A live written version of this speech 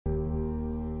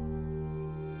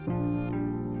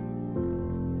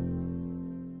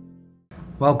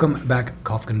Welcome back,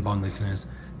 Kofkin Bond listeners.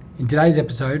 In today's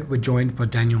episode, we're joined by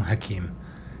Daniel Hakim,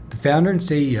 the founder and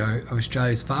CEO of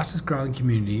Australia's fastest growing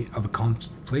community of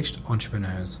accomplished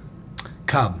entrepreneurs.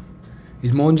 CUB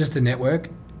is more than just a network,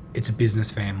 it's a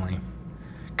business family.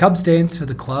 CUB stands for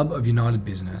the Club of United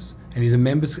Business and is a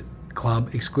members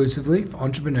club exclusively for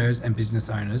entrepreneurs and business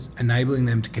owners, enabling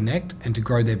them to connect and to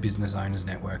grow their business owners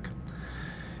network.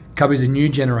 CUB is a new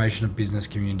generation of business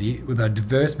community with a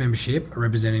diverse membership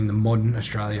representing the modern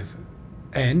Australia,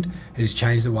 and it has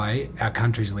changed the way our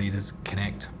country's leaders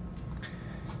connect.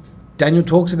 Daniel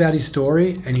talks about his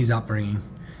story and his upbringing.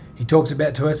 He talks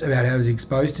to us about how he was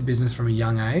exposed to business from a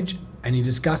young age, and he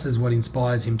discusses what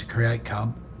inspires him to create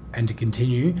CUB and to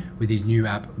continue with his new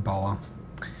app, Boa.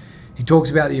 He talks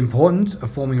about the importance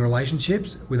of forming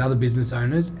relationships with other business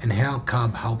owners and how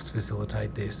CUB helps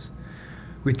facilitate this.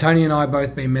 With Tony and I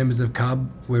both being members of CUB,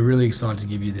 we're really excited to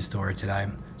give you this story today.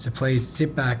 So please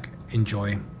sit back,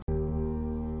 enjoy.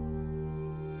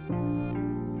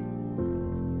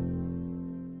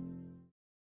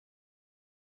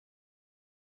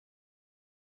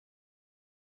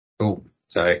 Cool.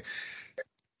 So,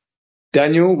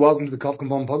 Daniel, welcome to the Kofkin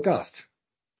Bond podcast.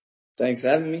 Thanks for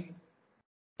having me.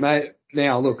 Mate,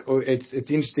 now look, it's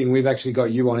interesting. We've actually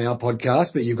got you on our podcast,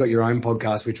 but you've got your own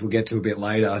podcast, which we'll get to a bit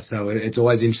later. So it's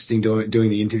always interesting doing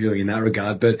the interviewing in that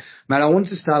regard. But mate, I wanted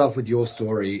to start off with your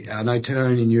story. I know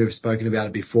Tony and you have spoken about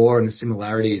it before and the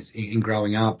similarities in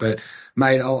growing up. But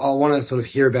mate, I want to sort of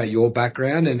hear about your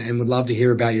background and would love to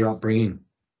hear about your upbringing.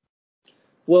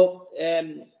 Well,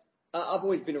 I've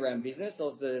always been around business. I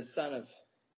was the son of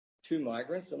two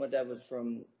migrants. So my dad was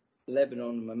from Lebanon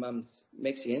and my mum's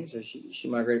Mexican, so she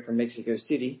migrated from Mexico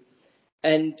City,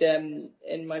 and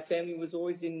my family was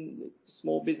always in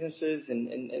small businesses, and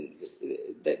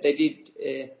they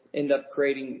did end up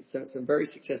creating some very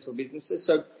successful businesses.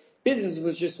 So business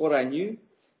was just what I knew.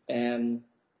 I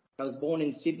was born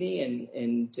in Sydney,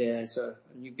 and so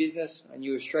I knew business, I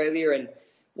knew Australia, and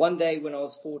one day when I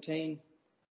was 14,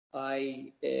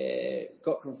 I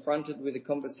got confronted with a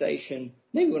conversation,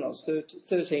 maybe when I was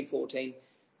 13, 14.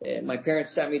 My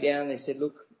parents sat me down. They said,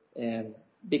 "Look,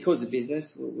 because of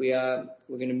business, we're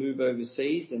going to move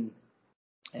overseas." And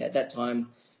at that time,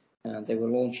 they were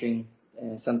launching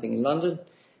something in London,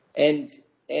 and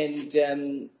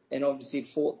obviously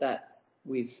fought that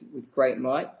with great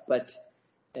might. But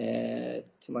to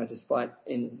my despite,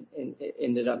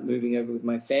 ended up moving over with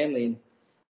my family, and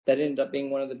that ended up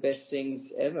being one of the best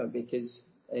things ever because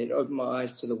it opened my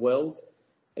eyes to the world.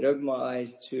 It opened my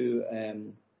eyes to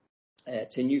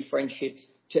new friendships,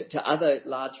 to other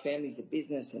large families of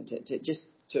business, and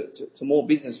to more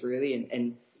business really.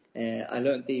 And I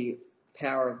learned the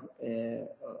power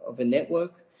of a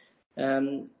network.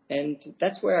 And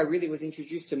that's where I really was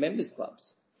introduced to members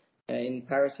clubs in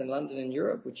Paris and London and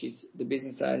Europe, which is the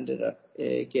business I ended up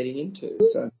getting into.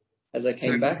 So as I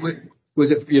came back. Was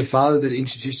it your father that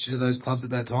introduced you to those clubs at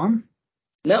that time?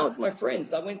 No, it was my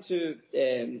friends. I went to,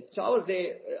 so I was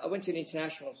there, I went to an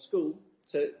international school.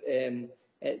 So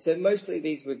mostly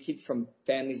these were kids from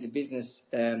families of business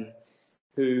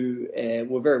who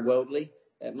were very worldly,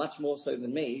 much more so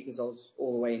than me because I was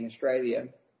all the way in Australia,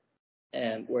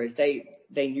 whereas they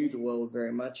knew the world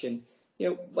very much. And,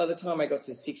 by the time I got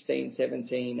to 16,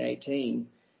 17, 18,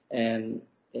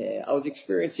 I was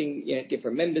experiencing,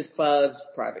 different members clubs,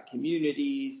 private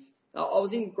communities. I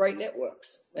was in great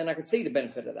networks and I could see the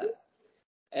benefit of that.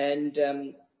 And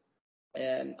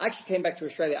I actually came back to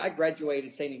Australia. I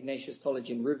graduated St. Ignatius College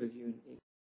in Riverview in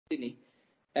Sydney.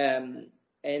 And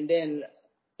then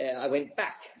I went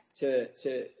back to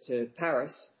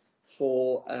Paris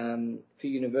for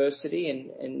university.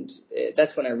 And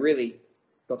that's when I really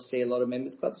got to see a lot of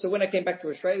members clubs. So when I came back to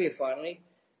Australia finally,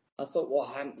 I thought,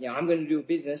 well, I'm going to do a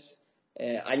business.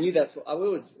 I knew that's what I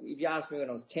was. If you asked me when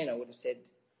I was 10, I would have said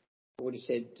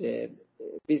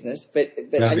business. But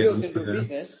I knew I was going to do a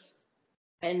business.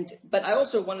 But I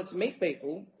also wanted to meet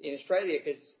people in Australia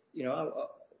because,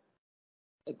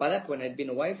 by that point I'd been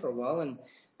away for a while, and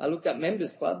I looked up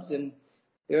members clubs, and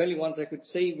the only ones I could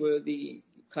see were the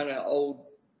kind of old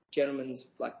gentlemen's,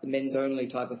 like the men's only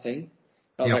type of thing.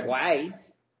 And I was like, well, A,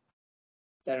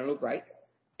 they don't look great,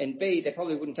 and B, they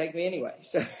probably wouldn't take me anyway.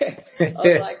 So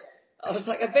I was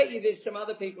like, I bet you there's some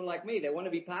other people like me that want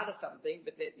to be part of something,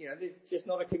 but that, there's just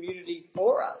not a community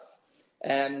for us.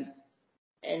 And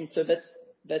so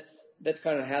that's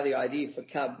kind of how the idea for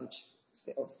CUB, which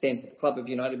stands for the Club of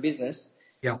United Business.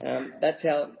 Yeah. That's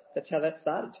how that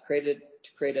started, to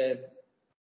create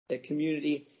a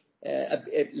community,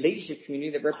 a leadership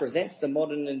community that represents the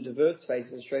modern and diverse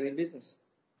face of Australian business.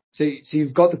 So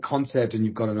you've got the concept and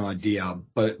you've got an idea,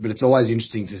 but it's always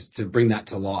interesting to bring that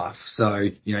to life. So,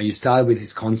 you started with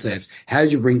this concept. How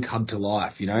did you bring Cub to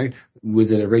life?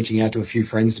 Was it reaching out to a few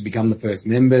friends to become the first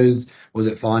members? Was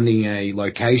it finding a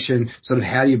location? Sort of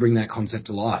how do you bring that concept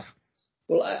to life?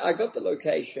 Well, I got the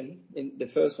location in the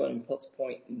first one in Potts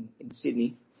Point in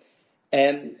Sydney.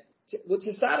 And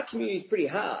to start a community is pretty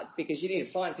hard because you need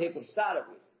to find people to start it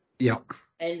with. Yeah.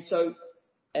 And so,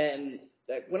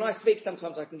 when I speak,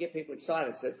 sometimes I can get people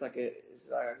excited. So it's like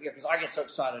because I get so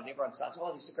excited and everyone starts,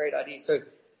 oh, this is a great idea. So,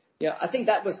 I think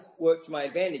that worked to my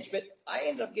advantage. But I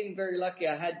ended up getting very lucky.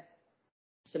 I had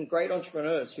some great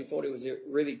entrepreneurs who thought it was a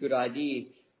really good idea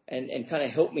and kind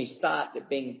of helped me start it,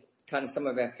 being kind of some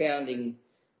of our founding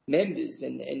members.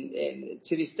 And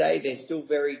to this day, they're still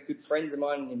very good friends of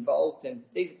mine and involved. And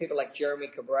these are people like Jeremy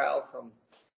Cabral from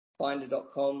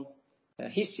Finder.com.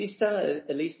 His sister,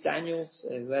 Elise Daniels,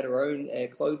 who had her own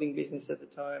clothing business at the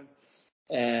time.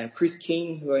 Chris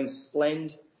King, who owns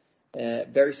Splend,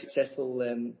 very successful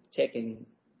tech and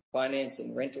finance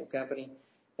and rental company.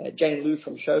 Jane Liu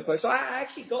from Showpo. So I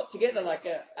actually got together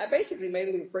I basically made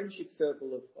a little friendship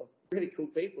circle of really cool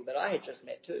people that I had just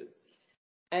met too.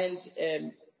 And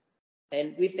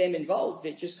with them involved,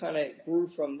 it just kind of grew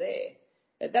from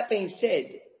there. That being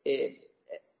said,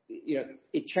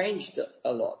 it changed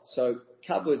a lot. So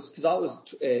Cub was, because I was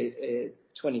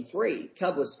 23,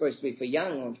 Cub was supposed to be for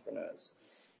young entrepreneurs.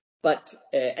 But,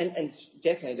 and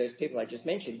definitely those people I just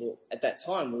mentioned at that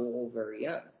time were all very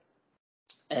young.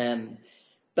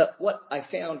 But what I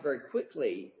found very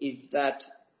quickly is that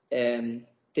the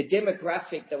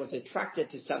demographic that was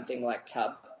attracted to something like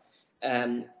Cub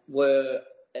were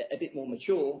a bit more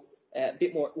mature, a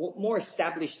bit more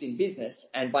established in business,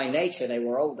 and by nature they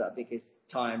were older because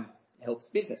time helps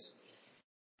business.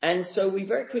 And so we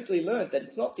very quickly learned that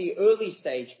it's not the early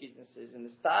stage businesses and the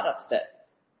startups that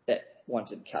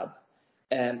wanted Cub.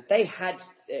 They had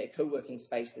co-working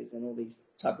spaces and all these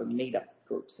type of meetup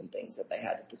groups and things that they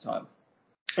had at the time.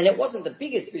 And it wasn't the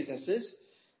biggest businesses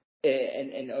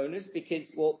and owners because,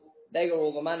 well, they got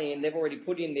all the money and they've already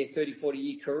put in their 30,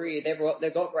 40-year career.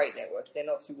 They've got great networks. They're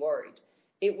not too worried.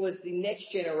 It was the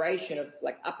next generation of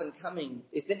up and coming.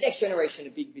 It's the next generation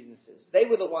of big businesses. They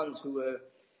were the ones who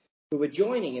were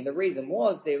joining. And the reason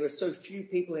was there were so few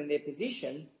people in their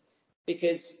position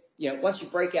because, once you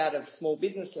break out of small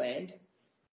business land,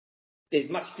 there's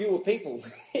much fewer people.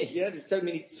 There's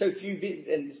so few,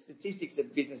 and the statistics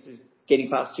of businesses getting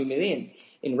past 2 million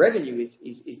in revenue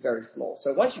is very small.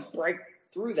 So once you break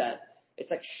through that, it's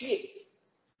like, shit,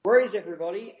 where is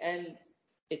everybody? And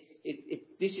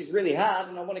this is really hard,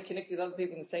 and I want to connect with other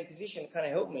people in the same position to kind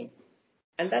of help me.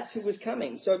 And that's who was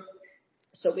coming. So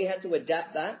we had to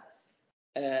adapt that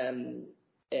and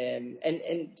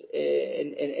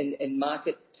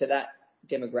market to that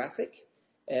demographic.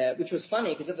 Which was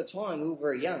funny because at the time we were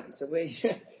very young. So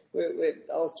I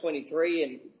was 23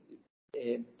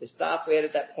 and the staff we had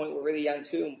at that point were really young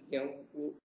too. And,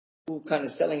 we were kind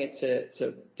of selling it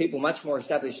to people much more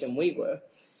established than we were,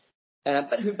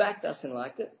 but who backed us and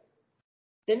liked it.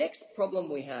 The next problem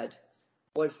we had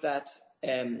was that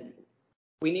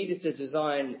we needed to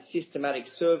design systematic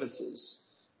services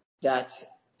that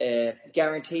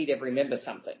guaranteed every member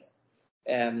something.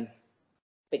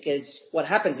 Because what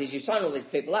happens is you sign all these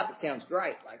people up, it sounds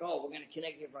great, like, oh, we're going to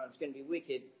connect everyone, it's going to be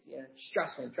wicked,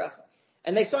 trust me.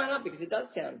 And they sign up because it does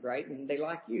sound great and they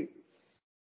like you.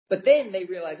 But then they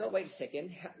realize, oh, wait a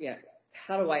second,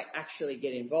 how do I actually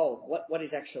get involved? What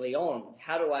is actually on?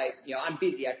 How do I, I'm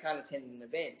busy, I can't attend an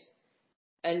event.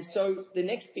 And so the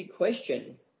next big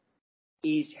question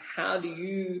is, how do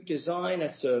you design a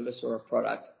service or a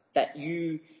product that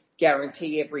you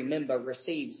guarantee every member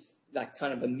receives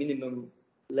kind of a minimum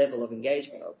level of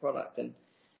engagement or product, and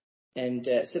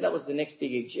so that was the next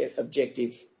big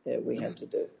objective that we had to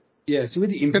do. Yeah, so with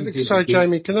the infancy. Sorry,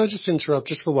 Jamie, can I just interrupt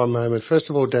just for one moment? First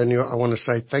of all, Daniel, I want to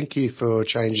say thank you for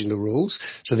changing the rules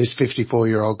so this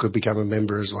 54-year-old could become a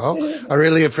member as well. I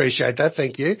really appreciate that.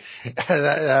 Thank you,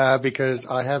 because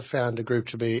I have found the group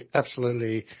to be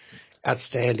absolutely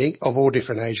outstanding of all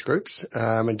different age groups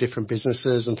and different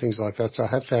businesses and things like that. So I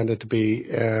have found it to be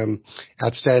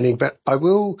outstanding. But I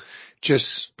will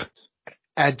just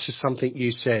add to something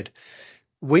you said.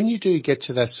 When you do get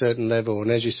to that certain level, and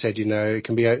as you said, it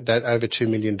can be that over $2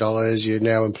 million, you're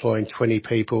now employing 20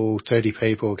 people, 30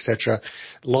 people, etc.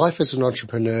 Life as an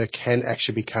entrepreneur can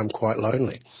actually become quite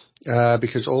lonely.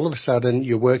 Because all of a sudden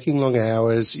you're working long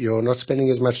hours, you're not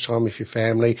spending as much time with your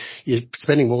family, you're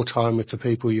spending more time with the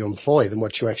people you employ than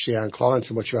what you actually are in clients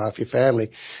and what you are with your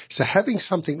family. So having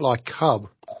something like Cub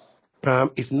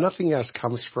if nothing else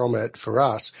comes from it for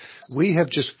us, we have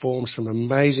just formed some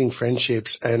amazing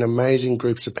friendships and amazing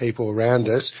groups of people around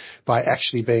us by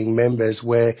actually being members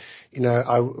where,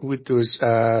 there was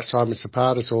Simon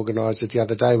Sapatis organised it the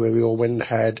other day where we all went and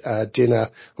had dinner,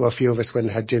 or a few of us went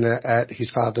and had dinner at his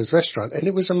father's restaurant, and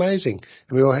it was amazing.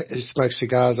 And we all smoked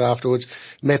cigars afterwards,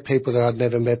 met people that I'd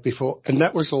never met before, and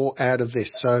that was all out of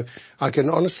this. So I can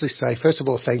honestly say, first of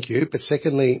all, thank you, but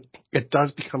secondly, it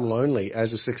does become lonely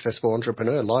as a successful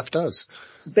entrepreneur. Life does.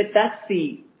 But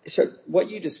so what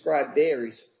you described there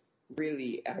is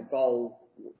really our goal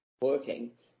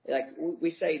working. Like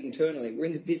we say it internally, we're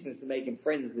in the business of making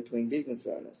friends between business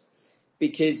owners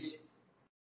because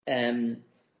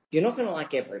you're not going to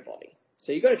like everybody.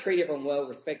 So you've got to treat everyone well,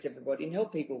 respect everybody, and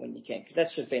help people when you can, because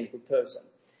that's just being a good person.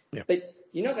 Yeah. But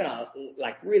you're not going to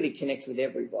really connect with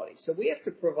everybody. So we have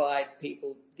to provide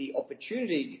people the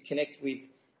opportunity to connect with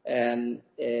enough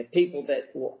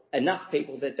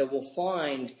people that they will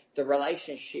find the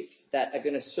relationships that are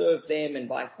going to serve them and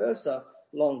vice versa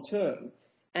long term.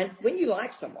 And when you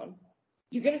like someone,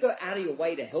 you're going to go out of your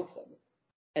way to help them,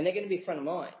 and they're going to be front of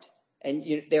mind. And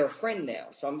they're a friend now.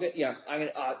 So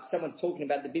someone's talking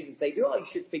about the business they do. Oh, you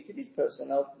should speak to this person.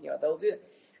 They'll do it.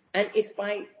 And it's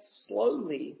by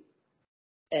slowly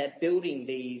building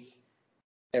these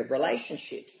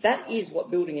relationships. That is what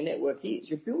building a network is.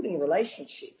 You're building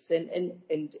relationships, and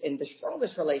the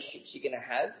strongest relationships you're going to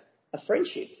have are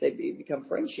friendships. They become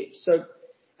friendships. So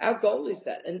our goal is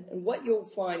that. And what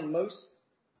you'll find most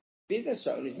business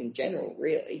owners in general,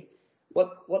 really,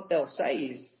 what they'll say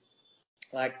is,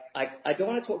 like, I don't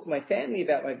want to talk to my family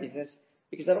about my business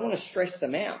because I don't want to stress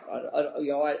them out.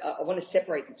 I want to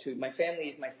separate the two. My family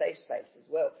is my safe space as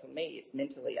well. For me, it's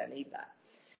mentally, I need that.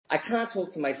 I can't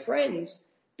talk to my friends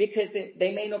because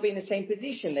they may not be in the same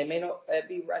position. They may not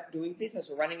be doing business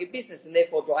or running a business, and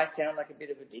therefore do I sound like a bit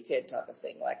of a dickhead type of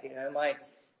thing? Like,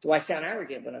 do I sound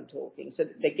arrogant when I'm talking? So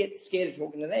they get scared of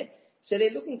talking to them. So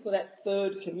they're looking for that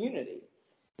third community.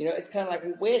 It's kind of like,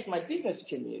 well, where's my business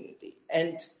community?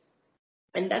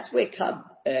 And that's where Cub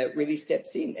really steps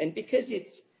in. And because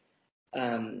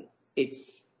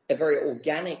it's a very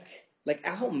organic, like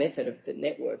our whole method of the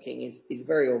networking is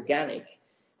very organic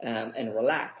and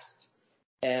relaxed.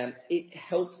 It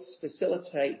helps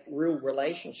facilitate real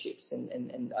relationships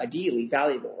and ideally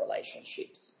valuable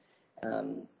relationships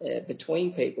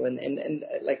between people. And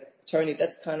like Tony,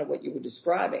 that's kind of what you were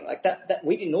describing. Like that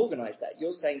we didn't organize that.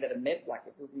 You're saying that a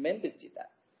group of members did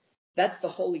that. That's the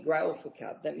holy grail for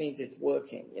Cub. That means it's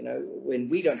working. When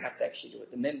we don't have to actually do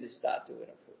it, the members start doing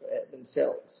it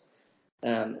themselves.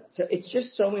 So it's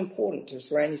just so important to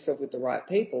surround yourself with the right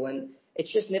people, and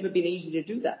it's just never been easy to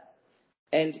do that.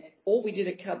 And all we did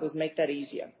at Cub was make that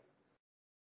easier.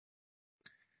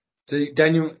 So,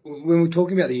 Daniel, when we're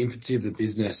talking about the infancy of the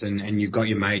business and you've got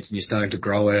your mates and you're starting to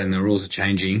grow it and the rules are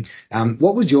changing,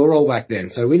 what was your role back then?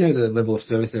 So we know the level of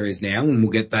service there is now, and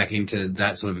we'll get back into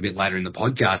that sort of a bit later in the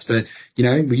podcast. But,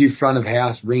 were you front of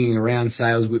house, ringing around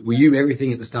sales? Were you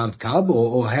everything at the start of Cub,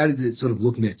 or how did it sort of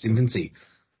look in its infancy?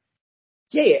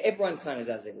 Yeah, everyone kind of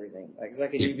does everything. Like, it's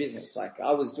like a new business. Like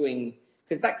I was doing,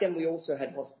 because back then we also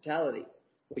had hospitality,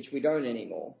 which we don't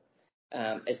anymore,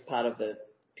 as part of the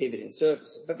pivot in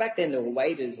service. But back then there were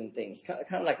waiters and things, kind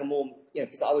of like a more,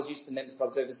 because I was used to members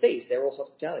clubs overseas. They're all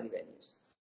hospitality venues.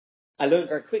 I learned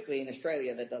very quickly in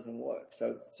Australia that doesn't work.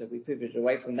 So we pivoted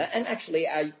away from that. And actually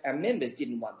our members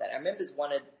didn't want that. Our members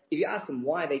wanted, if you ask them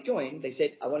why they joined, they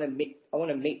said, I want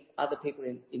to meet other people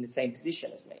in the same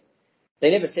position as me.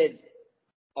 They never said,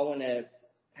 I want to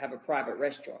have a private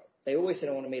restaurant. They always said,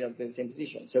 I want to meet other people in the same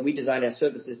position. So we designed our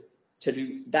services to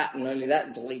do that and only that,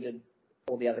 and deleted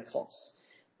all the other costs.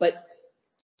 But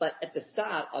at the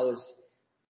start, I was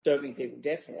serving people,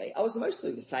 definitely. I was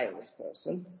mostly the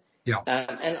salesperson. Yeah.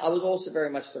 And I was also very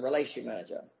much the relationship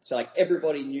manager. So like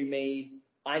everybody knew me.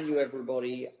 I knew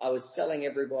everybody. I was selling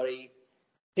everybody.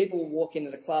 People would walk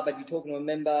into the club. I'd be talking to a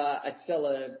member. I'd sell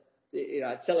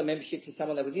a membership to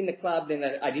someone that was in the club. Then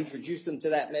I'd introduce them to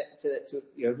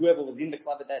whoever was in the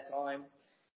club at that time,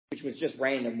 which was just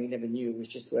random. We never knew. It was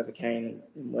just whoever came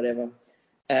and whatever.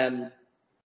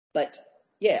 But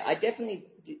yeah, I definitely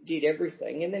did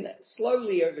everything. And then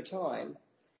slowly over time,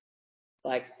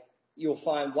 like you'll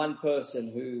find one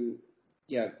person who,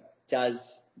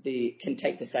 can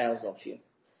take the sales off you.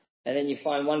 And then you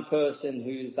find one person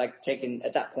who's like taking,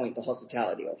 at that point, the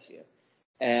hospitality off you.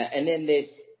 And then there's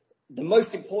the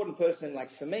most important person, like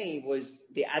for me, was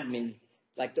the admin,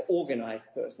 like the organized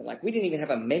person. Like we didn't even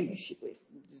have a membership list.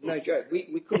 There's no joke.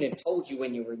 We couldn't have told you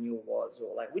when your renewal was,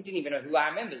 or like we didn't even know who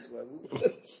our members were.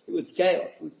 It was chaos.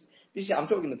 I'm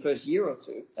talking the first year or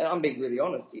two, and I'm being really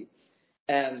honest here.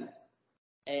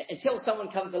 until someone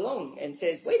comes along and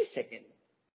says, wait a second,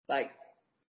 like,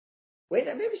 where's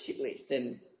our membership list?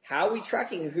 And how are we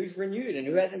tracking who's renewed and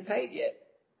who hasn't paid yet?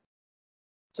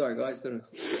 Sorry, guys,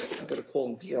 I've got to call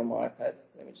and picture on my iPad.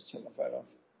 Let me just turn my phone off.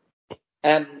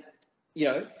 You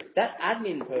know, that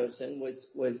admin person was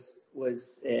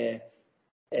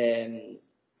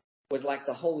like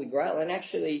the holy grail. And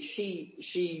actually,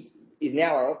 she is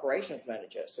now our operations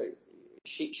manager. So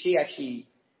she actually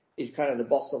is kind of the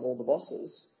boss of all the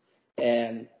bosses.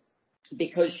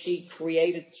 Because she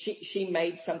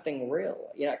made something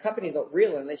real. You know, a company's not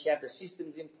real unless you have the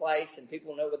systems in place and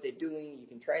people know what they're doing. You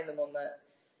can train them on that.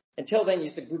 Until then, you're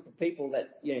just a group of people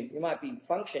that, you know, you might be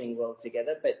functioning well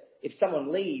together, but if someone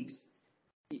leaves,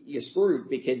 you're screwed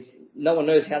because no one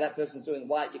knows how that person's doing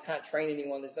what. You can't train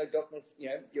anyone. There's no documents. You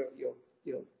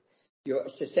know, you're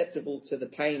susceptible to the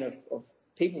pain of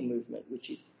people movement,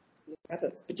 which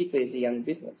happens particularly as a young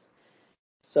business.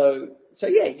 So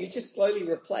yeah, you just slowly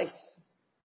replace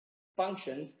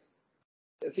functions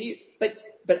for you. But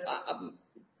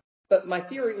my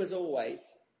theory was always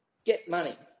get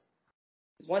money.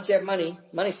 Because once you have money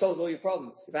solves all your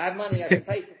problems. If I have money, I can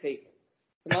pay for people.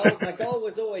 My goal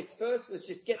was always first was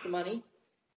just get the money,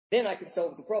 then I could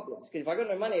solve the problems. Because if I got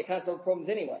no money, I can't solve the problems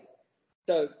anyway.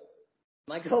 So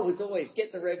my goal was always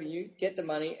get the revenue, get the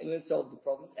money, and then solve the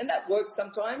problems. And that worked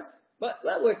sometimes, but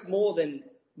that worked more than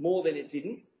it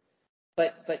didn't.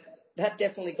 But that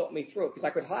definitely got me through it because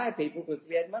I could hire people because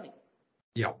we had money.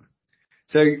 Yeah.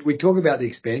 So we talk about the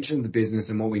expansion of the business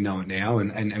and what we know it now,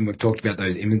 and we've talked about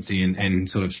those infancy and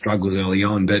sort of struggles early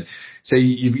on. But so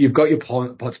you've got your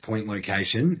Potts Point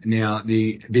location. Now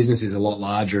the business is a lot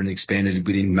larger and expanded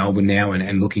within Melbourne now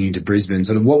and looking into Brisbane.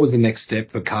 Sort of what was the next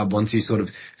step for Cub once you sort of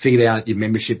figured out your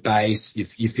membership base,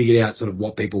 you figured out sort of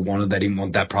what people wanted, they didn't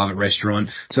want that private restaurant,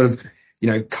 sort of,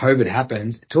 you know, COVID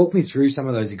happens. Talk me through some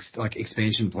of those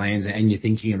expansion plans and your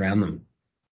thinking around them.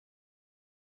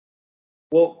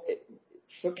 Well,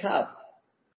 for Cub,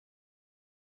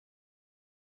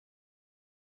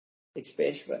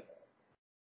 expansion.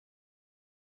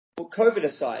 Well, COVID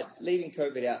aside, leaving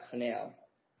COVID out for now,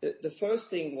 the first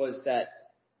thing was that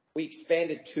we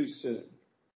expanded too soon.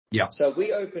 Yeah. So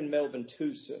we opened Melbourne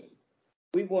too soon.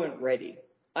 We weren't ready.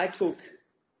 I thought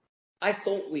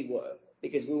we were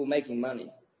because we were making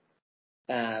money.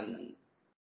 But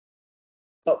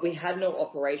we had no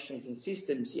operations and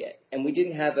systems yet. And we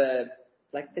didn't have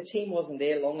the team wasn't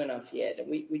there long enough yet. And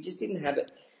we just didn't have it.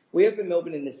 We opened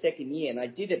Melbourne in the second year, and I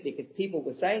did it because people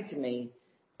were saying to me,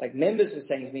 like members were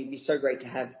saying to me, it'd be so great to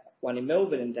have one in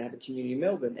Melbourne and to have a community in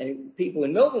Melbourne. And people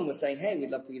in Melbourne were saying, hey, we'd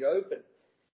love for you to open.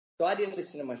 So I didn't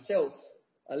listen to myself.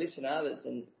 I listened to others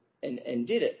and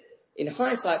did it. In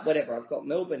hindsight, whatever, I've got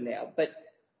Melbourne now. But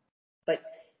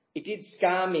it did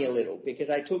scar me a little because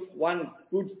I took one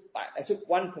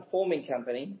performing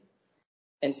company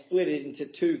and split it into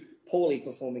two poorly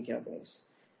performing companies.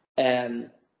 And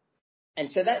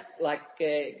so that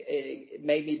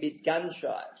made me a bit gun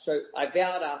shy. So I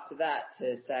vowed after that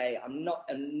to say I'm not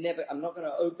going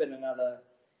to open another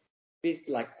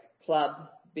club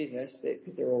business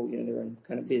because they're all, their own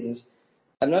kind of business.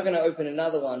 I'm not going to open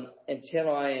another one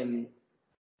until I'm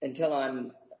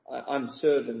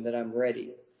certain that I'm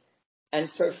ready. And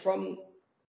so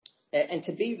and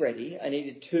to be ready, I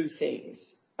needed two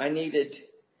things. I needed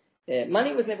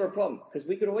money was never a problem because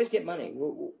we could always get money.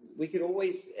 We could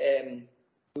always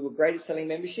we were great at selling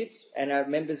memberships, and our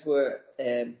members were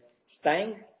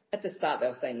staying. At the start, they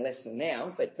were staying less than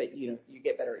now, but you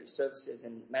get better at your services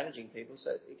and managing people,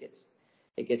 so it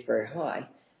gets very high.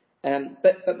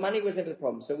 But money was never the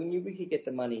problem. So we knew we could get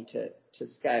the money to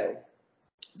scale.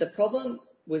 The problem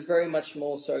was very much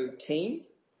more so team,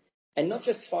 and not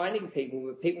just finding people,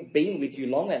 but people being with you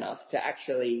long enough to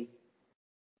actually.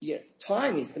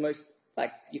 Time is the most,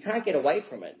 you can't get away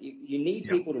from it. You need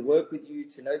people to work with you,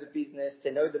 to know the business, to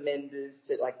know the members,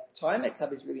 time at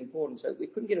Cub is really important. So we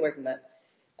couldn't get away from that.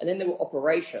 And then there were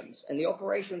operations, and the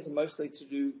operations are mostly to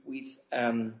do with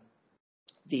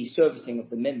the servicing of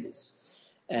the members.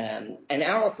 And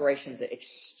our operations are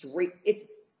extreme.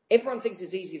 Everyone thinks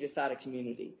it's easy to start a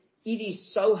community. It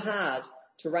is so hard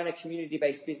to run a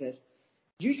community-based business.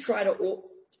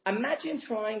 Imagine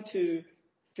trying to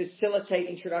facilitate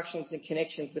introductions and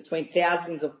connections between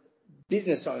thousands of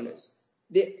business owners.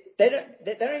 They don't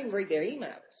even read their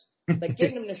emails. Like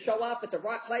getting them to show up at the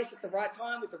right place at the right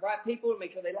time with the right people and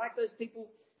make sure they like those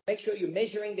people. Make sure you're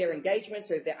measuring their engagement.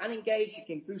 So if they're unengaged, you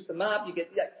can boost them up.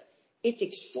 It's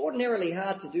extraordinarily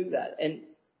hard to do that. And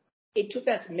it took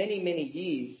us many, many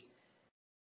years,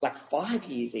 5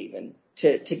 years even,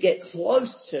 to get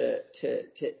close to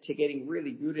getting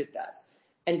really good at that.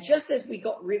 And just as we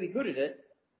got really good at it,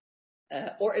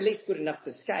 or at least good enough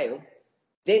to scale.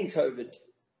 Then COVID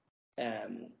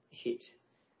hit.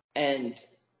 And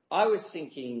I was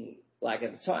thinking, like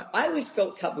at the time, I always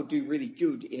felt Cub would do really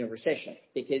good in a recession,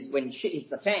 because when shit hits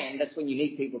the fan, that's when you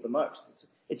need people the most.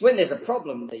 It's when there's a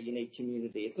problem that you need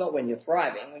community. It's not when you're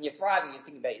thriving. When you're thriving, you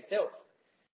think about yourself.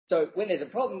 So when there's a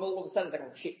problem, all of a sudden it's like,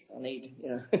 oh shit, I need,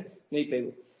 need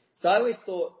people. So I always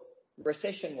thought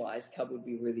recession-wise, Cub would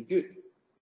be really good.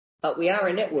 But we are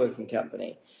a networking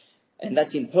company, and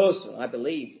that's in person. I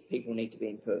believe people need to be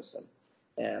in person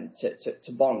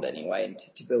to bond anyway, and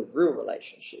to build real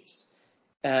relationships.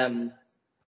 And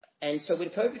so when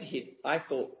COVID hit, I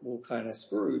thought we're kind of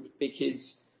screwed,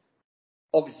 because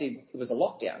obviously it was a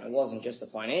lockdown. It wasn't just a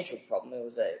financial problem. It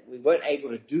was we weren't able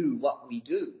to do what we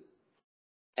do.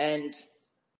 And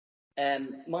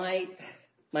my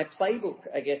playbook,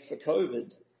 I guess, for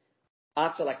COVID,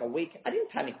 after like a week, I didn't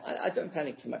panic. I don't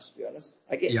panic too much, to be honest.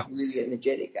 I get really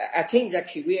energetic. Our teams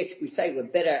actually, we say we're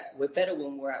better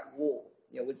when we're at war.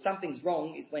 When something's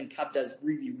wrong is when Cub does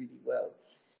really, really well.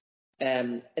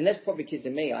 And that's probably because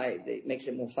of me. It makes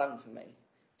it more fun for me.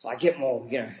 So I get more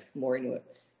into it.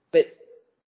 But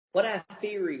what our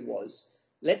theory was,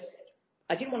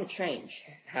 I didn't want to change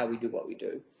how we do what we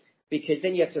do, because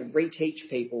then you have to reteach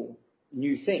people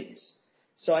new things.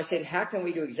 So I said, how can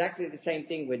we do exactly the same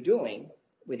thing we're doing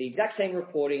with the exact same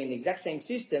reporting and the exact same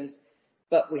systems,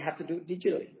 but we have to do it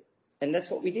digitally? And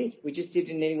that's what we did. We just did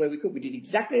it in any way we could. We did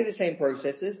exactly the same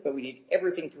processes, but we did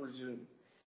everything through Zoom,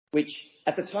 which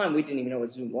at the time we didn't even know what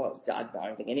Zoom was. I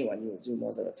don't think anyone knew what Zoom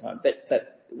was at the time,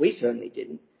 but we certainly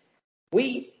didn't.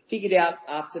 We figured out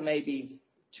after maybe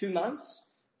 2 months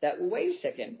that, well, wait a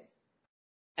second,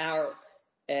 our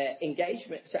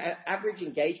engagement, so our average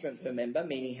engagement per member,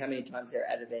 meaning how many times they're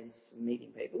at events and meeting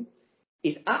people,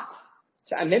 is up.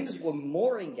 So our members were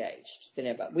more engaged than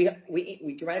ever.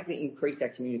 We dramatically increased our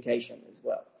communication as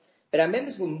well. But our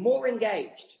members were more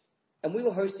engaged. And we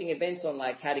were hosting events on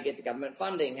like how to get the government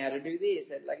funding, how to do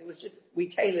this. And like it was just, we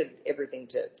tailored everything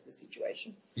to the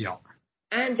situation. Yeah.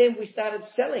 And then we started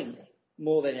selling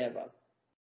more than ever.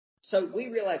 So we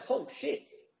realized, oh shit,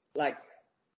 like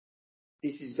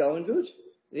this is going good.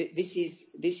 This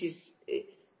is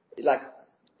like,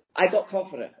 I got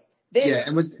confident. Then,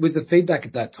 and was the feedback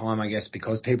at that time, I guess,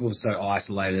 because people were so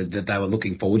isolated that they were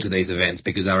looking forward to these events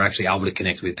because they were actually able to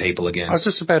connect with people again? I was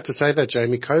just about to say that,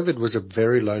 Jamie. COVID was a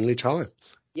very lonely time.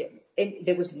 Yeah, and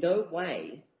there was no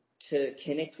way to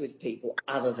connect with people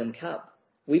other than Cub.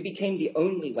 We became the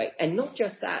only way. And not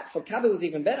just that, for Cub it was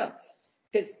even better,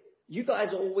 because you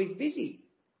guys are always busy.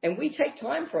 And we take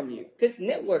time from you, because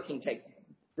networking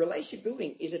relationship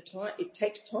building it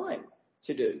takes time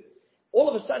to do. All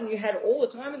of a sudden you had all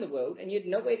the time in the world and you had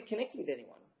no way to connect with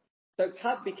anyone. So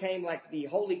Cub became like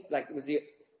it was the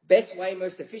best way,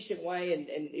 most efficient way, and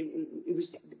it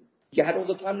was, you had all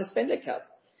the time to spend at Cub.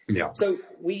 Yeah. So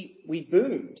we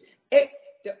boomed.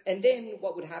 And then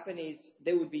what would happen is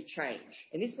there would be change.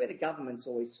 And this is where the governments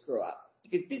always screw up,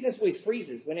 because business always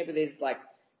freezes whenever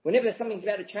something's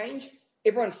about to change.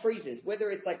 Everyone freezes, whether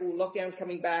it's like, lockdown's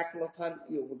coming back, we're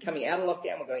coming out of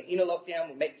lockdown, we're going in a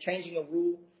lockdown, we're changing a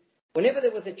rule. Whenever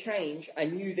there was a change, I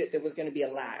knew that there was going to be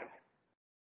a lag.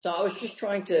 So I was just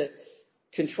trying to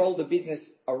control the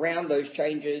business around those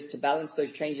changes, to balance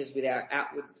those changes with our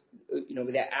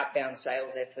with our outbound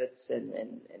sales efforts,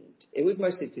 and it was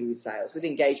mostly to do with sales. With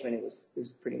engagement, it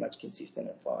was pretty much consistent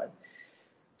and fine.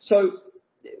 So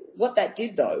what that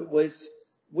did though was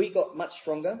we got much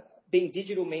stronger. Being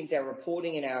digital means our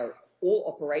reporting and our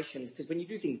all operations, because when you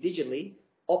do things digitally,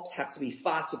 ops have to be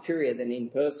far superior than in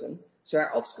person. So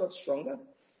our ops got stronger.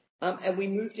 And we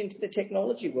moved into the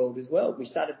technology world as well. We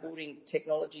started building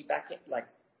technology like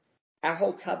our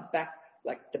whole Cub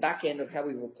the back end of how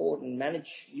we report and manage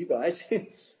you guys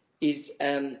is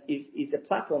a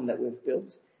platform that we've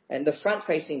built. And the front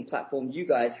facing platform you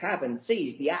guys have and see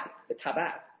is the app, the Cub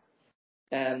app.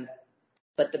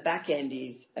 But the back end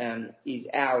is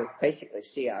our basically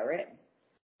CRM.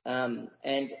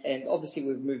 And obviously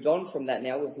we've moved on from that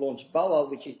now. We've launched BOA,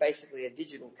 which is basically a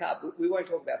digital Cub. We won't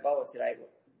talk about BOA today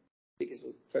because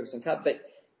we'll focus on Cub.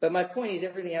 But my point is,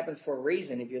 everything happens for a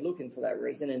reason if you're looking for that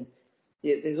reason. And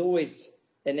there's always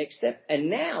a next step. And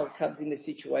now Cub's in the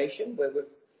situation where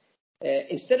we've,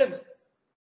 instead of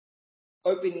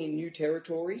opening new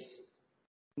territories,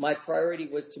 my priority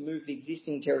was to move the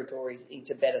existing territories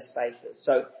into better spaces.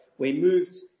 So we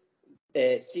moved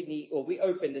Sydney, or we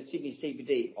opened the Sydney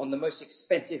CBD on the most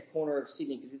expensive corner of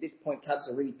Sydney, because at this point, Cub's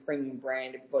a really premium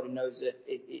brand. Everybody knows it.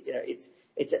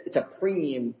 It's a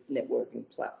premium networking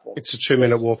platform. It's a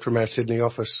 2-minute walk from our Sydney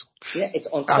office. Yeah, it's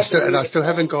on I top of Louis Vuitton. still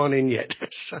haven't gone in yet.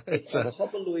 So it's on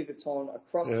top of Louis Vuitton,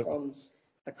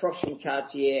 across from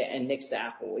Cartier and next to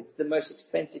Apple. It's the most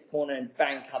expensive corner, and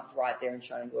bang, Cub's right there in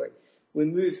shining glory. We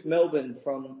moved Melbourne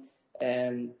from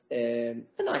a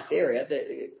nice area,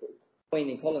 the Queen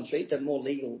and Collins Street, the more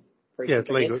legal precinct.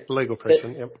 Yeah, legal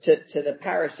precinct, yep. To the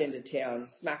Paris end of town,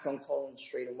 smack on Collins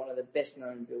Street, and one of the best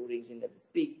known buildings in the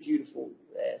big, beautiful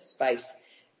space.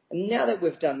 And now that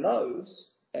we've done those,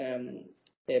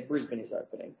 Brisbane is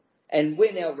opening. And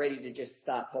we're now ready to just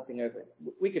start popping over.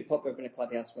 We could pop open a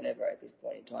clubhouse whenever at this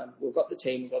point in time. We've got the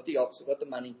team, we've got the ops, we've got the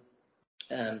money.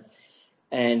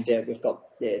 And we've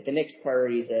got the next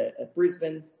priorities are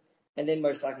Brisbane, and then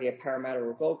most likely a Parramatta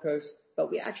or Gold Coast. But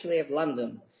we actually have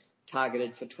London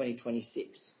targeted for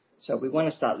 2026. So we want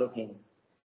to start looking.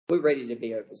 We're ready to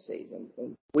be overseas,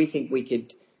 and we think we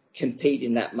could compete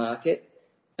in that market.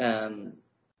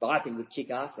 But I think we'd kick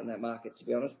ass in that market, to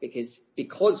be honest, because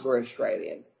we're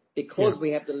Australian, because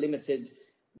we have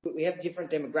we have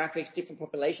different demographics, different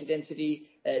population density,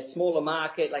 smaller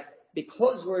market.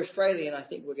 Because we're Australian, I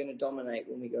think we're going to dominate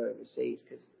when we go overseas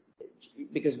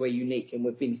because we're unique, and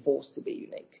we've been forced to be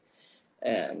unique.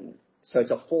 So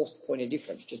it's a forced point of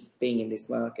difference just being in this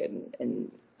market,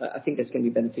 and I think that's going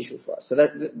to be beneficial for us. So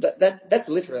that's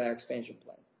literally our expansion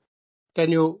plan.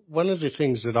 Daniel, one of the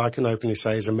things that I can openly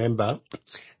say as a member,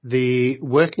 the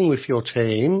working with your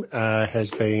team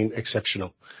has been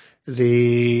exceptional.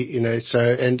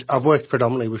 And I've worked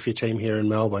predominantly with your team here in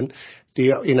Melbourne.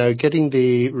 Getting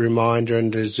the reminder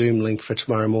and the Zoom link for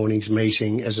tomorrow morning's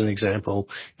meeting, as an example,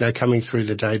 coming through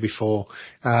the day before,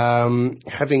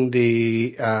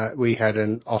 we had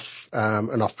an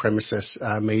off-premises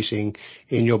meeting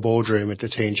in your boardroom at the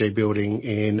TNG building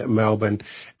in Melbourne.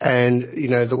 And,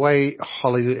 the way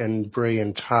Holly and Bree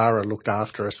and Tara looked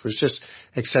after us was just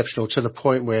exceptional, to the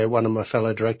point where one of my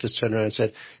fellow directors turned around and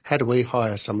said, how do we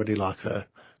hire somebody like her?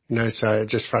 So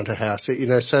just front of house,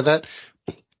 so that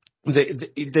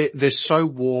they're so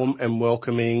warm and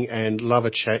welcoming and love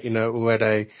a chat.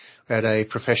 We're at a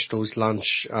professionals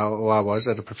lunch, or I was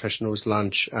at a professionals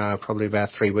lunch, probably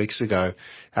about 3 weeks ago,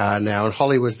 now, and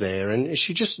Holly was there, and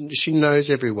she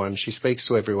knows everyone. She speaks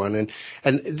to everyone,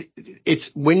 and it's,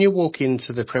 when you walk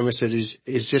into the premises,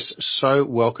 is just so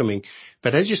welcoming.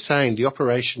 But as you're saying, the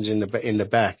operations in the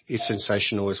back is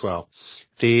sensational as well.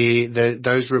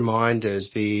 Those reminders,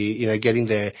 getting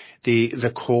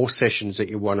the core sessions that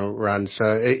you want to run. So,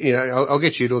 I'll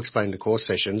get you to explain the core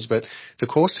sessions, but the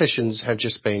core sessions have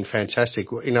just been fantastic.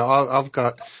 I've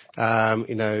got,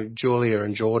 Julia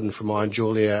and Jordan from mine,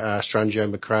 Julia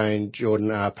Strangio McCrane, Jordan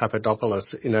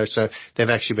Papadopoulos, so they've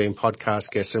actually been podcast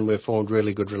guests, and we've formed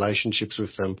really good relationships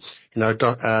with them.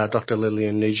 Dr.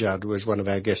 Lillian Nijad was one of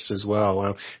our guests as well.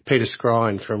 Peter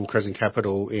Scrine from Crescent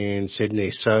Capital in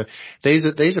Sydney. So these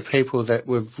are people that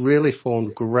we've really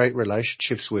formed great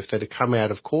relationships with that have come out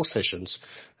of core sessions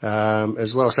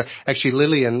as well. So actually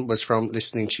Lillian was from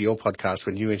listening to your podcast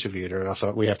when you interviewed her, and I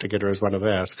thought we have to get her as one of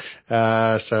ours.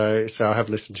 So I have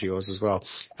listened to yours as well.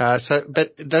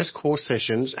 But those core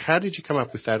sessions, how did you come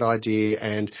up with that idea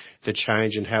and the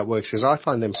change and how it works? Because I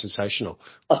find them sensational.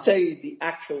 I'll tell you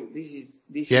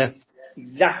this is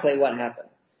exactly what happened.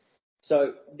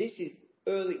 So this is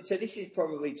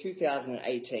probably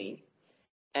 2018.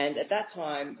 And at that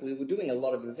time, we were doing a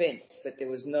lot of events, but there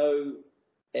was no,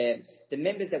 the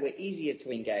members that were easier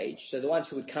to engage, so the ones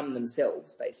who would come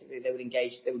themselves, basically, they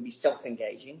would be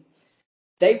self-engaging,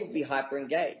 they would be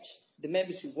hyper-engaged. The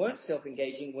members who weren't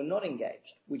self-engaging were not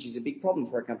engaged, which is a big problem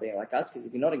for a company like us, because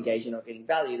if you're not engaged, you're not getting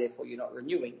value, therefore you're not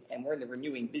renewing, and we're in the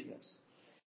renewing business.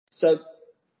 So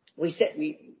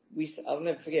I'll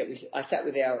never forget, I sat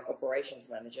with our operations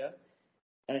manager,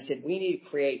 and I said, we need to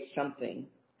create something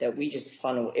that we just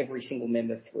funnel every single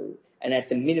member through, and at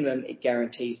the minimum, it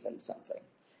guarantees them something.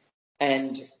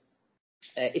 And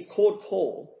it's called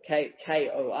CORE,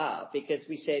 K-O-R, because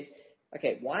we said,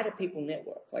 okay, why do people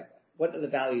network? What are the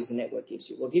values a network gives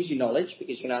you? Well, it gives you knowledge,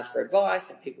 because you can ask for advice,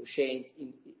 and people share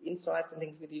insights and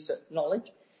things with you, so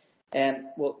knowledge.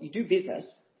 Well, you do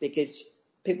business, because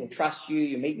people trust you,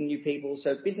 you're meeting new people,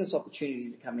 so business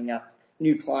opportunities are coming up,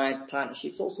 new clients,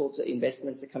 partnerships, all sorts of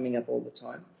investments are coming up all the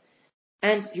time.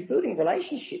 And you're building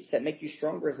relationships that make you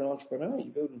stronger as an entrepreneur.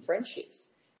 You're building friendships.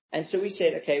 And so we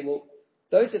said, okay, well,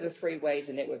 those are the 3 ways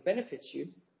a network benefits you.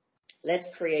 Let's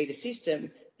create a system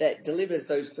that delivers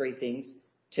those 3 things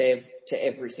to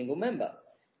every single member.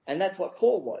 And that's what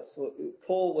CORE was.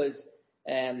 CORE was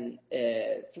 3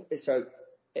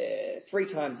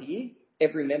 times a year,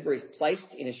 every member is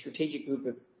placed in a strategic group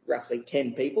of roughly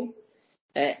 10 people.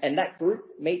 And that group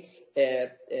meets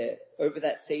over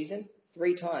that season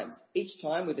 3 times, each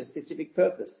time with a specific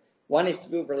purpose. One is to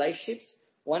build relationships,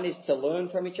 one is to learn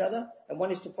from each other, and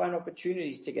one is to find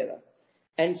opportunities together.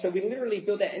 And so we literally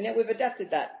built that, and now we've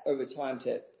adapted that over time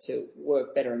to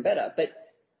work better and better. But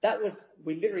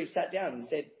we literally sat down and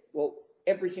said, well,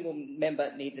 every single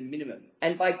member needs a minimum.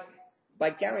 And by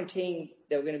guaranteeing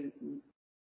they were going to,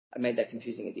 I made that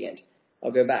confusing at the end.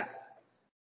 I'll go back.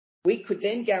 We could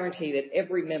then guarantee that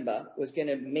every member was going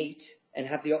to meet and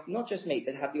have not just meet,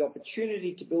 but have the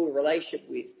opportunity to build a relationship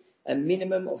with a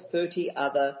minimum of 30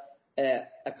 other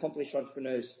accomplished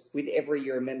entrepreneurs with every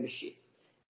year of membership.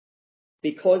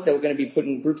 Because they were going to be put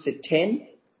in groups of 10,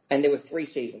 and there were 3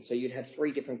 seasons, so you'd have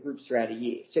 3 different groups throughout a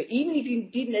year. So even if you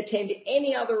didn't attend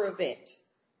any other event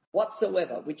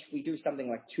whatsoever, which we do something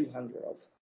like 200 of,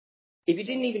 if you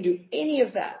didn't even do any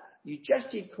of that, you just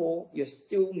did call, you're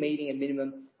still meeting a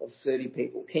minimum of 30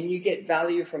 people. Can you get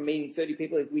value from meeting 30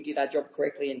 people if we did our job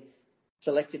correctly and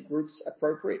selected groups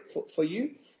appropriate for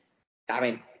you? I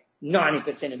mean,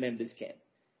 90% of members can.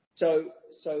 So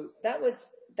that was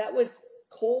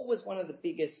call was one of the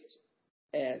biggest,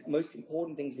 most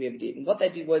important things we ever did. And what they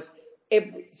did was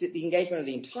the engagement of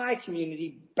the entire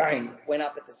community, bang, went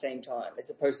up at the same time, as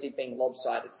opposed to it being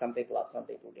lopsided, some people up, some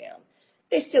people down.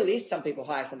 There still is some people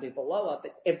higher, some people lower,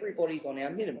 but everybody's on our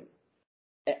minimum,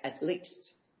 at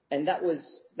least. And that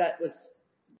was a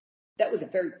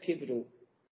very pivotal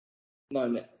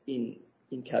moment in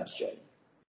Cub's journey.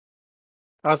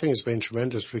 I think it's been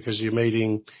tremendous because you're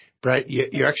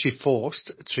actually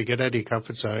forced to get out of your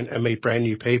comfort zone and meet brand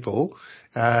new people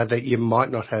that you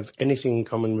might not have anything in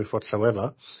common with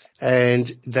whatsoever.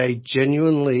 And they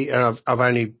genuinely, I've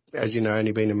only, as you know,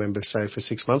 only been a member, say, for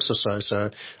 6 months or so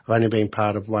I've only been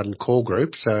part of one core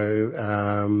group, so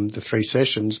the 3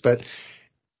 sessions, but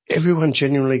everyone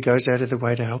genuinely goes out of their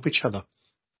way to help each other.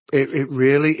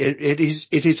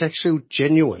 It is actually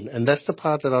genuine, and that's the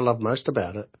part that I love most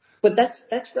about it. But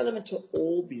that's relevant to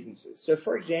all businesses. So,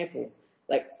 for example,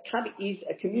 like Cub is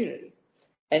a community,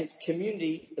 and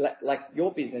community, like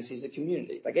your business is a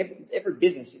community. Like every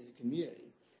business is a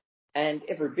community, and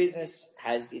every business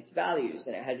has its values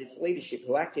and it has its leadership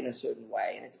who act in a certain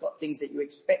way, and it's got things that you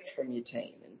expect from your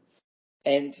team.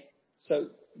 And so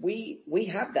we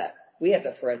have that. We have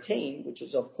that for our team, which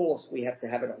is, of course, we have to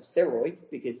have it on steroids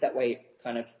because that way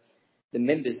kind of the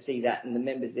members see that and the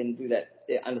members then do that,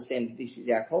 they understand that this is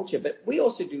our culture. But we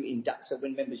also do induct. So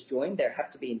when members join, they have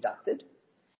to be inducted.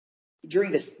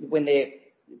 During this, when they're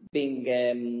being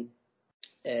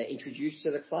introduced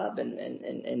to the club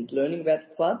and learning about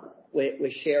the club,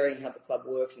 we're sharing how the club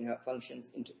works and how it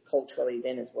functions culturally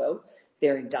then as well.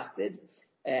 They're inducted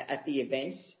at the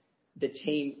events. The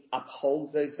team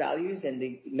upholds those values, and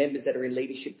the members that are in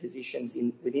leadership positions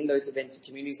within those events and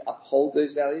communities uphold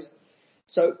those values.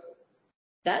 So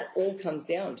that all comes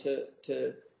down to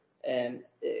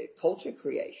culture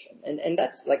creation. And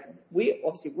that's like,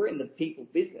 we're in the people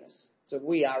business. So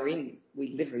we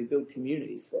literally build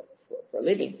communities for a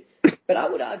living. But I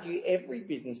would argue every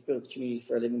business builds communities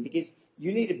for a living because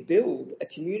you need to build a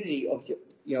community of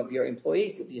your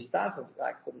employees, of your staff,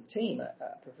 I call them team. I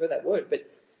prefer that word. But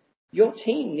your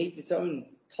team needs its own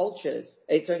culture,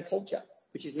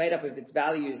 which is made up of its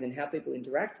values and how people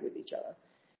interact with each other.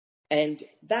 And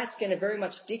that's going to very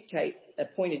much dictate a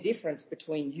point of difference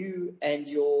between you and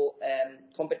your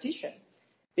competition.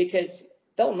 Because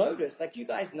they'll notice, like you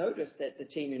guys notice that the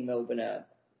team in Melbourne are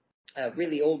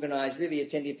really organised, really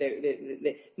attentive.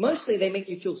 Mostly they make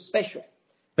you feel special.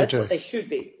 That's what they should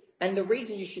be. And the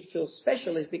reason you should feel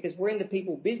special is because we're in the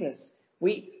people business.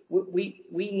 Our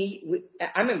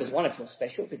members want to feel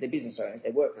special because they're business owners.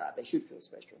 They work hard. They should feel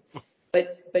special.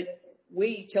 But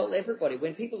we tell everybody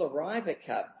when people arrive at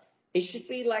Cub, it should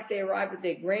be like they arrive at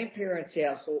their grandparents'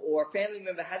 house or a family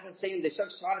member hasn't seen them. They're so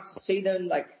excited to see them.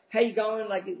 Like, how you going?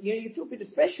 Like, you feel a bit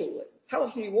special. How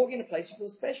often you walk in a place, you feel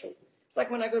special. It's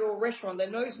like when I go to a restaurant that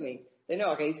knows me. They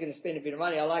know, okay, he's going to spend a bit of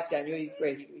money. I like Daniel. He's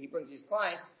where he brings his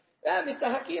clients. Mr.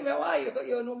 Hakim, how are you? I've got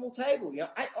you a normal table.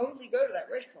 I only go to that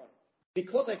restaurant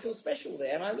because I feel special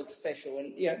there and I look special.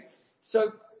 And,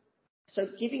 so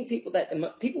giving people that,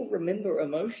 people remember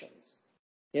emotions.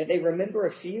 They remember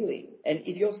a feeling. And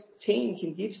if your team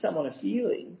can give someone a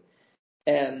feeling,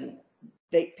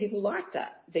 people like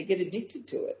that. They get addicted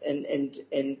to it. And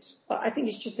I think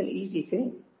it's just an easy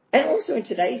thing. And also in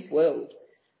today's world,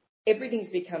 everything's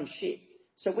become shit.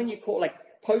 So when you call, like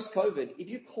post-COVID, if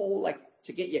you call like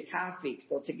to get your car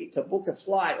fixed or to book a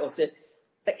flight or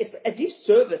it's as if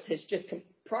service has just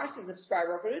prices have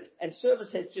skyrocketed and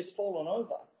service has just fallen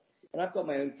over. And I've got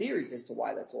my own theories as to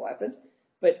why that's all happened.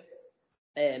 But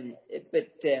I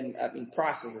mean,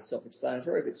 prices are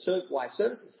self-explanatory, but why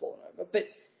service has fallen over. But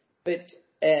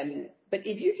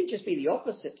if you can just be the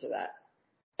opposite to that,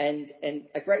 and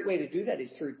a great way to do that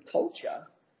is through culture,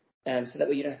 so that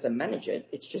way you don't have to manage it.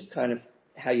 It's just kind of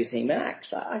how your team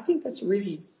acts. I think that's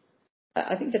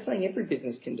something every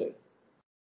business can do.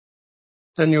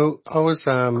 Daniel, I was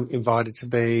invited to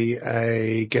be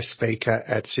a guest speaker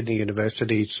at Sydney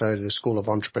University, so the School of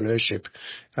Entrepreneurship.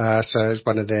 So it's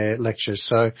one of their lectures.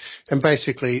 So, and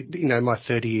basically, my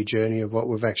 30-year journey of what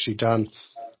we've actually done.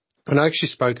 And I actually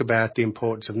spoke about the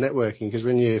importance of networking, because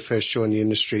when you first joined the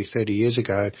industry 30 years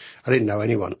ago, I didn't know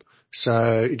anyone.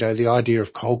 So, the idea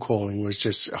of cold calling was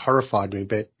just horrified me,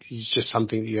 but it's just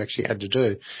something that you actually had to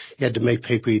do. You had to meet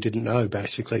people you didn't know,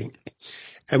 basically.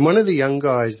 And one of the young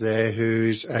guys there,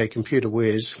 who's a computer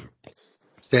whiz,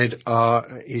 said, I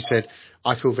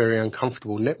feel very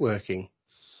uncomfortable networking.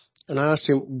 And I asked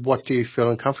him, what do you feel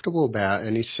uncomfortable about?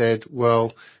 And he said,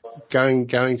 well, going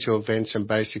to events and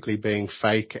basically being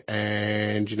fake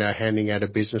and, handing out a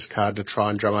business card to try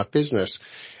and drum up business.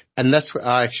 And that's what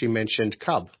I actually mentioned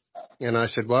Cub. And I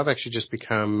said, well, I've actually just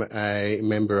become a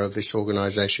member of this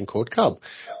organisation called Cub,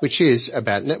 which is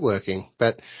about networking.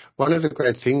 But one of the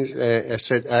great things,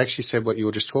 I actually said what you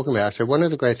were just talking about. I said, one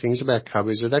of the great things about Cub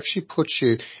is it actually puts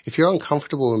you, if you're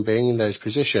uncomfortable in being in those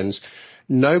positions,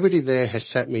 nobody there has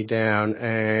sat me down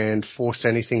and forced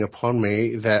anything upon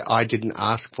me that I didn't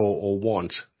ask for or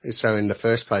want. So in the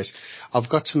first place, I've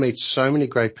got to meet so many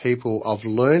great people. I've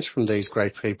learned from these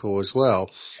great people as well.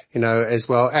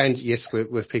 And yes,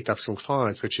 we've picked up some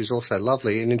clients, which is also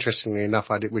lovely. And interestingly enough,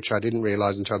 which I didn't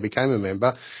realise until I became a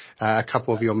member, a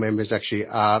couple of your members actually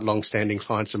are long-standing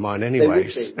clients of mine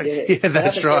anyways. Yeah,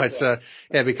 that's right. So,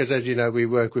 because as you know, we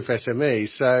work with SMEs.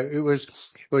 So it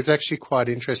was actually quite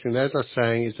interesting. As I was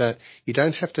saying, is that you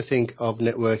don't have to think of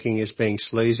networking as being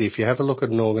sleazy. If you have a look at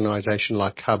an organisation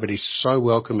like Cub, it is so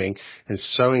welcoming and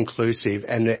so inclusive,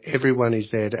 and everyone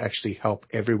is there to actually help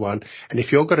everyone. And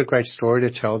if you've got a great story to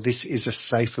tell, this is a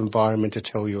safe environment to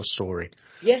tell your story.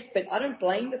 Yes, but I don't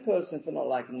blame the person for not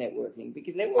liking networking,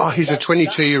 because networking. Oh, he's a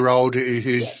 22-year-old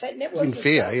who's in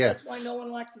fear. Sucks. Yeah, that's why no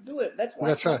one liked to do it. That's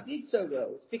why Cub did so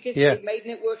well. It's because it made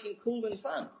networking cool and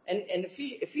fun and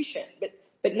efficient.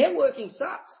 But networking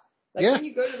sucks. When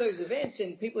you go to those events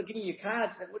and people are giving you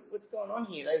cards, like, what's going on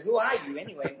here? Like, who are you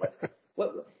anyway?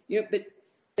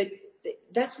 But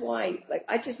that's why,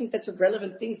 I just think that's a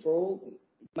relevant thing for all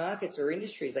markets or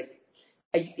industries.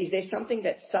 Is there something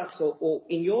that sucks, or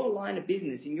in your line of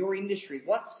business, in your industry,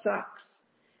 what sucks,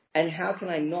 and how can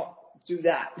I not do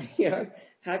that?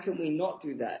 How can we not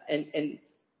do that?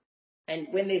 And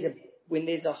when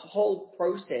there's a whole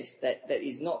process that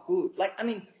is not good,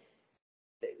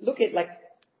 look at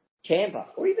Canva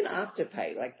or even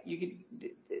Afterpay.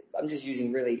 I'm just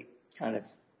using really kind of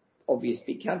obvious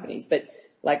big companies, but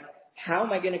how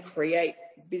am I going to create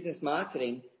business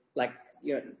marketing,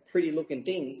 pretty looking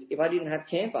things? If I didn't have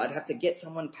Canva, I'd have to get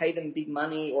someone, pay them big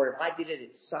money, or if I did it,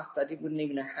 it sucked. Wouldn't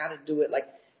even know how to do it.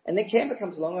 And then Canva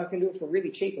comes along, I can do it for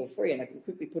really cheap or free, and I can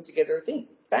quickly put together a thing.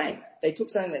 Bang! They took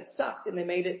something that sucked and they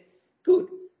made it good.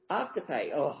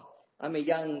 Afterpay. Oh, I'm a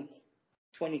young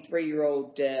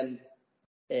 23-year-old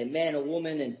man or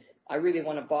woman, and I really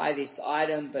want to buy this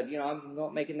item, but I'm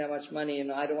not making that much money,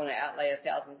 and I don't want to outlay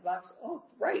 $1,000. Oh,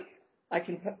 great! I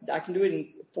can do it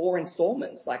in 4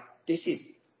 installments.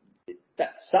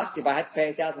 That sucked if I had to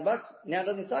pay $1,000. Now it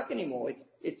doesn't suck anymore.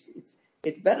 It's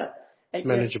better. It's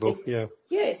manageable. Yeah,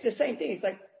 it's the same thing. It's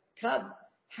like, Cub,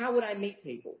 how would I meet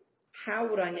people? How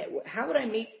would I network? How would I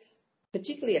meet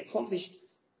particularly accomplished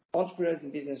entrepreneurs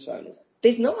and business owners?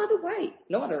 There's no other way,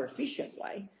 no other efficient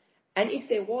way. And if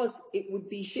there was, it would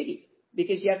be shitty,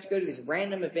 because you have to go to this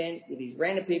random event with these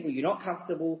random people. You're not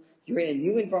comfortable. You're in a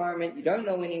new environment. You don't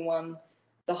know anyone.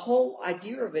 The whole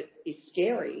idea of it is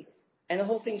scary, and the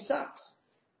whole thing sucks.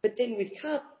 But then with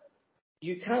Cub,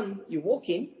 you walk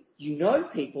in, you know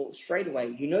people straight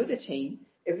away. You know the team.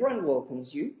 Everyone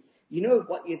welcomes you. You know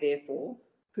what you're there for,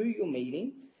 who you're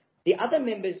meeting. The other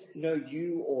members know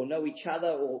you or know each other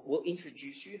or will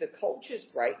introduce you. The culture's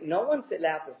great. No one's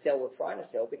allowed to sell or trying to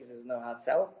sell, because there's no hard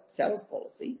sales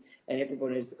policy, and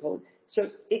everybody knows the culture. So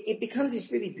it becomes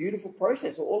this really beautiful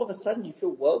process where all of a sudden you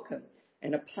feel welcome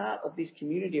and a part of this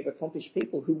community of accomplished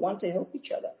people who want to help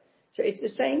each other. So it's the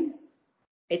same.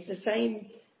 You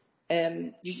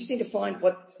just need to find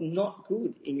what's not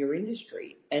good in your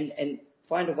industry and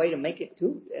find a way to make it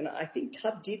good. And I think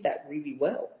Cub did that really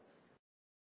well.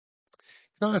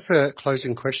 Can I ask a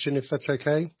closing question, if that's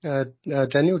okay?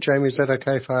 Daniel, Jamie, is that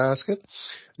okay if I ask it?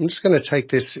 I'm just going to take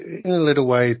this in a little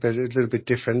way, but a little bit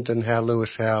different than how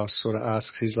Lewis Howe sort of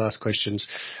asks his last questions.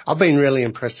 I've been really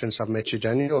impressed since I've met you,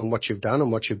 Daniel, and what you've done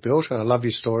and what you've built. And I love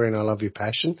your story and I love your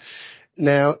passion.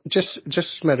 Now, just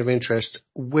a matter of interest,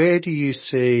 where do you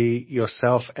see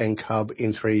yourself and Cub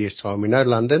in 3 years' time? We know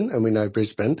London and we know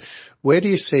Brisbane. Where do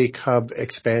you see Cub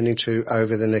expanding to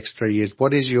over the next 3 years?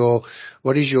 What is your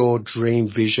dream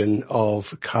vision of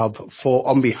Cub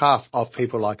on behalf of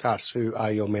people like us who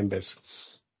are your members?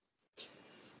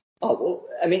 Oh, well,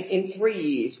 I mean, in 3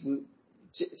 years,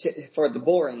 for the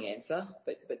boring answer,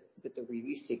 but the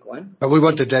realistic one. But we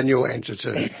want the Daniel answer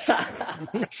too.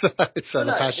 so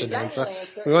the passionate answer.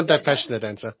 We want that passionate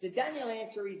answer. The Daniel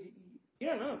answer is, you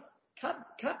don't know.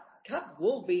 Cub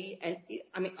will be, and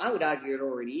I mean, I would argue it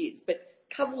already is, but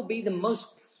Cub will be the most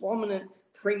prominent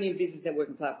premium business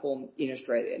networking platform in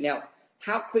Australia. Now,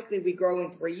 how quickly we grow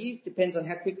in 3 years depends on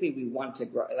how quickly we want to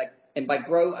grow. And by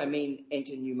grow, I mean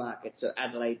enter new markets, so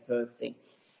Adelaide, Perth thing.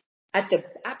 At the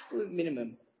absolute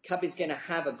minimum, Cub is going to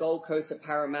have a Gold Coast, a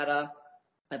Parramatta,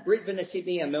 a Brisbane, a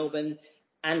Sydney, a Melbourne,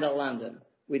 and a London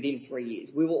within 3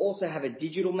 years. We will also have a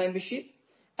digital membership.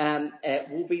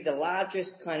 We'll be the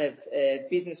largest kind of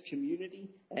business community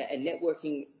and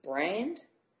networking brand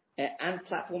and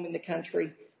platform in the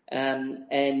country.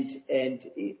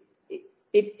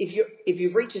 If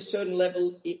you reach a certain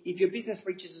level, if your business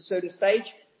reaches a certain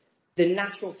stage, the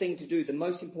natural thing to do, the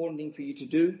most important thing for you to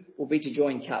do will be to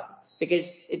join Cub. Because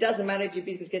it doesn't matter if your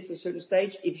business gets to a certain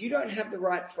stage. If you don't have the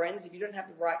right friends, if you don't have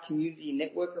the right community and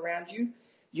network around you,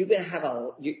 you're going to have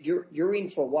you're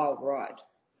in for a wild ride.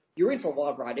 You're in for a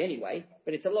wild ride anyway,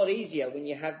 but it's a lot easier when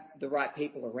you have the right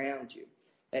people around you.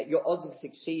 Your odds of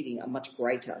succeeding are much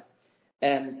greater.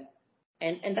 And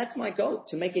that's my goal,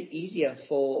 to make it easier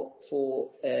for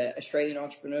Australian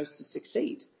entrepreneurs to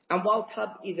succeed. And while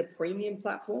Cub is a premium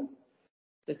platform,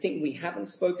 the thing we haven't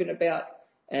spoken about,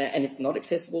 and it's not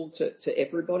accessible to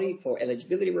everybody for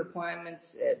eligibility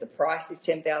requirements, the price is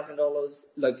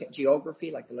 $10,000,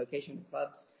 geography, like the location of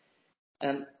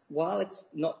clubs. While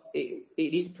it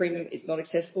is premium, it's not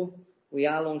accessible, we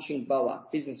are launching BOA,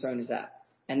 Business Owners App,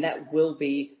 and that will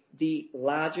be the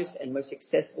largest and most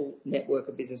accessible network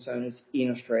of business owners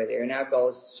in Australia. And our goal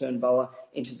is to turn BOA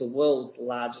into the world's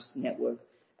largest network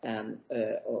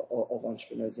of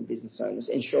entrepreneurs and business owners,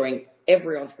 ensuring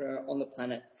every entrepreneur on the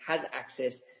planet has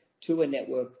access to a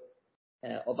network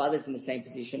of others in the same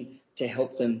position to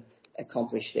help them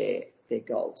accomplish their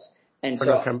goals. And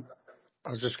so I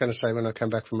was just going to say, when I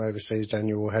come back from overseas,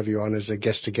 Daniel, we'll have you on as a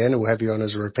guest again, and we'll have you on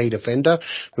as a repeat offender.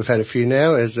 We've had a few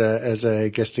now as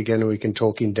a guest again, and we can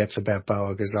talk in depth about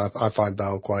BOA, because I find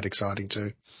BOA quite exciting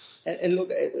too. And look,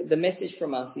 the message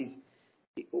from us is,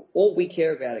 all we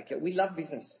care about it. We love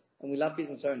business and we love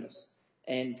business owners,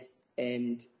 and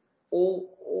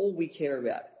all we care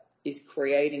about is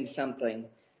creating something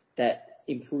that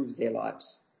improves their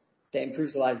lives, that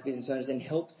improves the lives of business owners and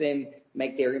helps them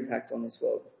make their impact on this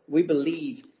world. We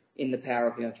believe in the power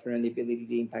of the entrepreneur and the ability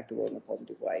to impact the world in a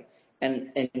positive way,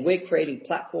 and we're creating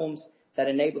platforms that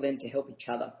enable them to help each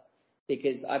other,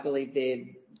 because I believe they're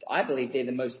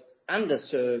the most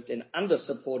underserved and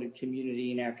undersupported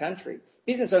community in our country.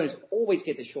 Business owners always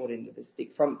get the short end of the stick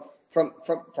from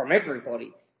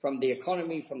everybody, from the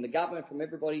economy, from the government, from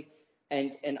everybody.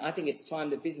 And I think it's time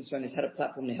that business owners had a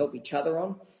platform to help each other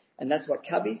on, and that's what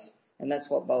Cub is, and that's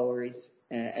what BOA is.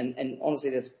 And honestly,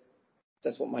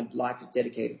 that's what my life is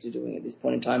dedicated to doing at this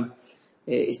point in time,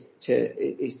 is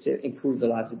to improve the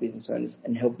lives of business owners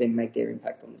and help them make their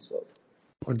impact on this world.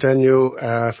 Well,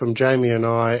 Daniel, from Jamie and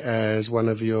I, as one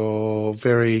of your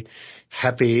very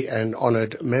happy and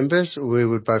honoured members, we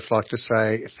would both like to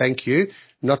say thank you,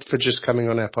 not for just coming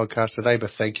on our podcast today,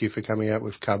 but thank you for coming out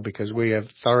with Cub, because we have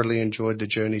thoroughly enjoyed the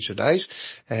journey today.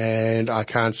 And I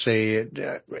can't see it.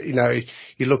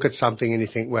 You look at something and you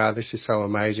think, wow, this is so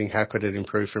amazing. How could it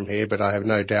improve from here? But I have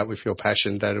no doubt with your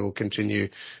passion that it will continue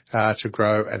to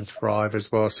grow and thrive as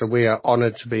well. So we are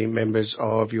honoured to be members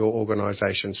of your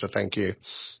organisation. So thank you.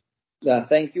 Yeah,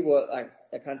 thank you. Well,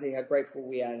 I can't tell you how grateful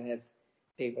we are to have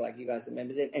people like you guys as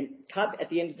members. And Cub, at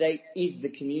the end of the day, is the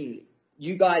community.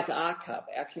 You guys are Cub.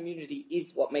 Our community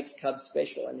is what makes Cub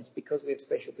special, and it's because we have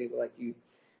special people like you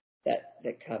that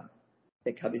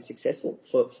Cub is successful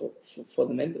for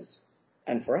the members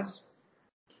and for us.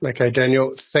 Okay,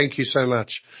 Daniel, thank you so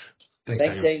much.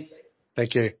 Thanks, Dean.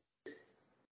 Thank you.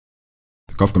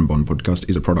 Kofkin Bond podcast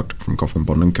is a product from Kofkin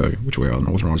Bond & Co., which we are an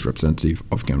authorised representative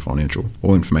of Count Financial.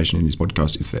 All information in this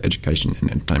podcast is for education and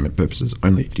entertainment purposes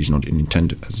only. It is not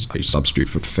intended as a substitute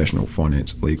for professional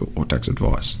finance, legal or tax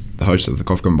advice. The hosts of the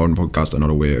Kofkin Bond podcast are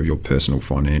not aware of your personal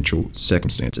financial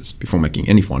circumstances. Before making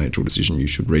any financial decision, you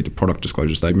should read the product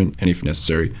disclosure statement and, if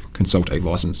necessary, consult a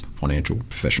licensed financial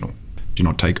professional. Do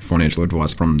not take financial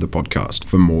advice from the podcast.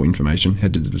 For more information,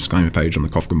 head to the disclaimer page on the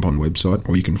Kofkin Bond website,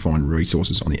 or you can find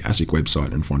resources on the ASIC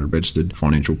website and find a registered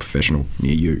financial professional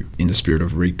near you. In the spirit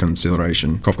of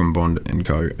reconciliation, Kofkin Bond &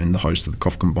 Co. and the host of the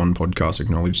Kofkin Bond podcast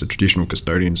acknowledge the traditional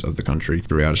custodians of the country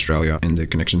throughout Australia and their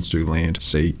connections to land,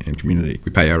 sea and community.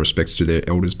 We pay our respects to their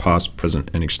elders past,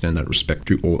 present and extend that respect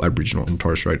to all Aboriginal and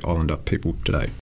Torres Strait Islander people today.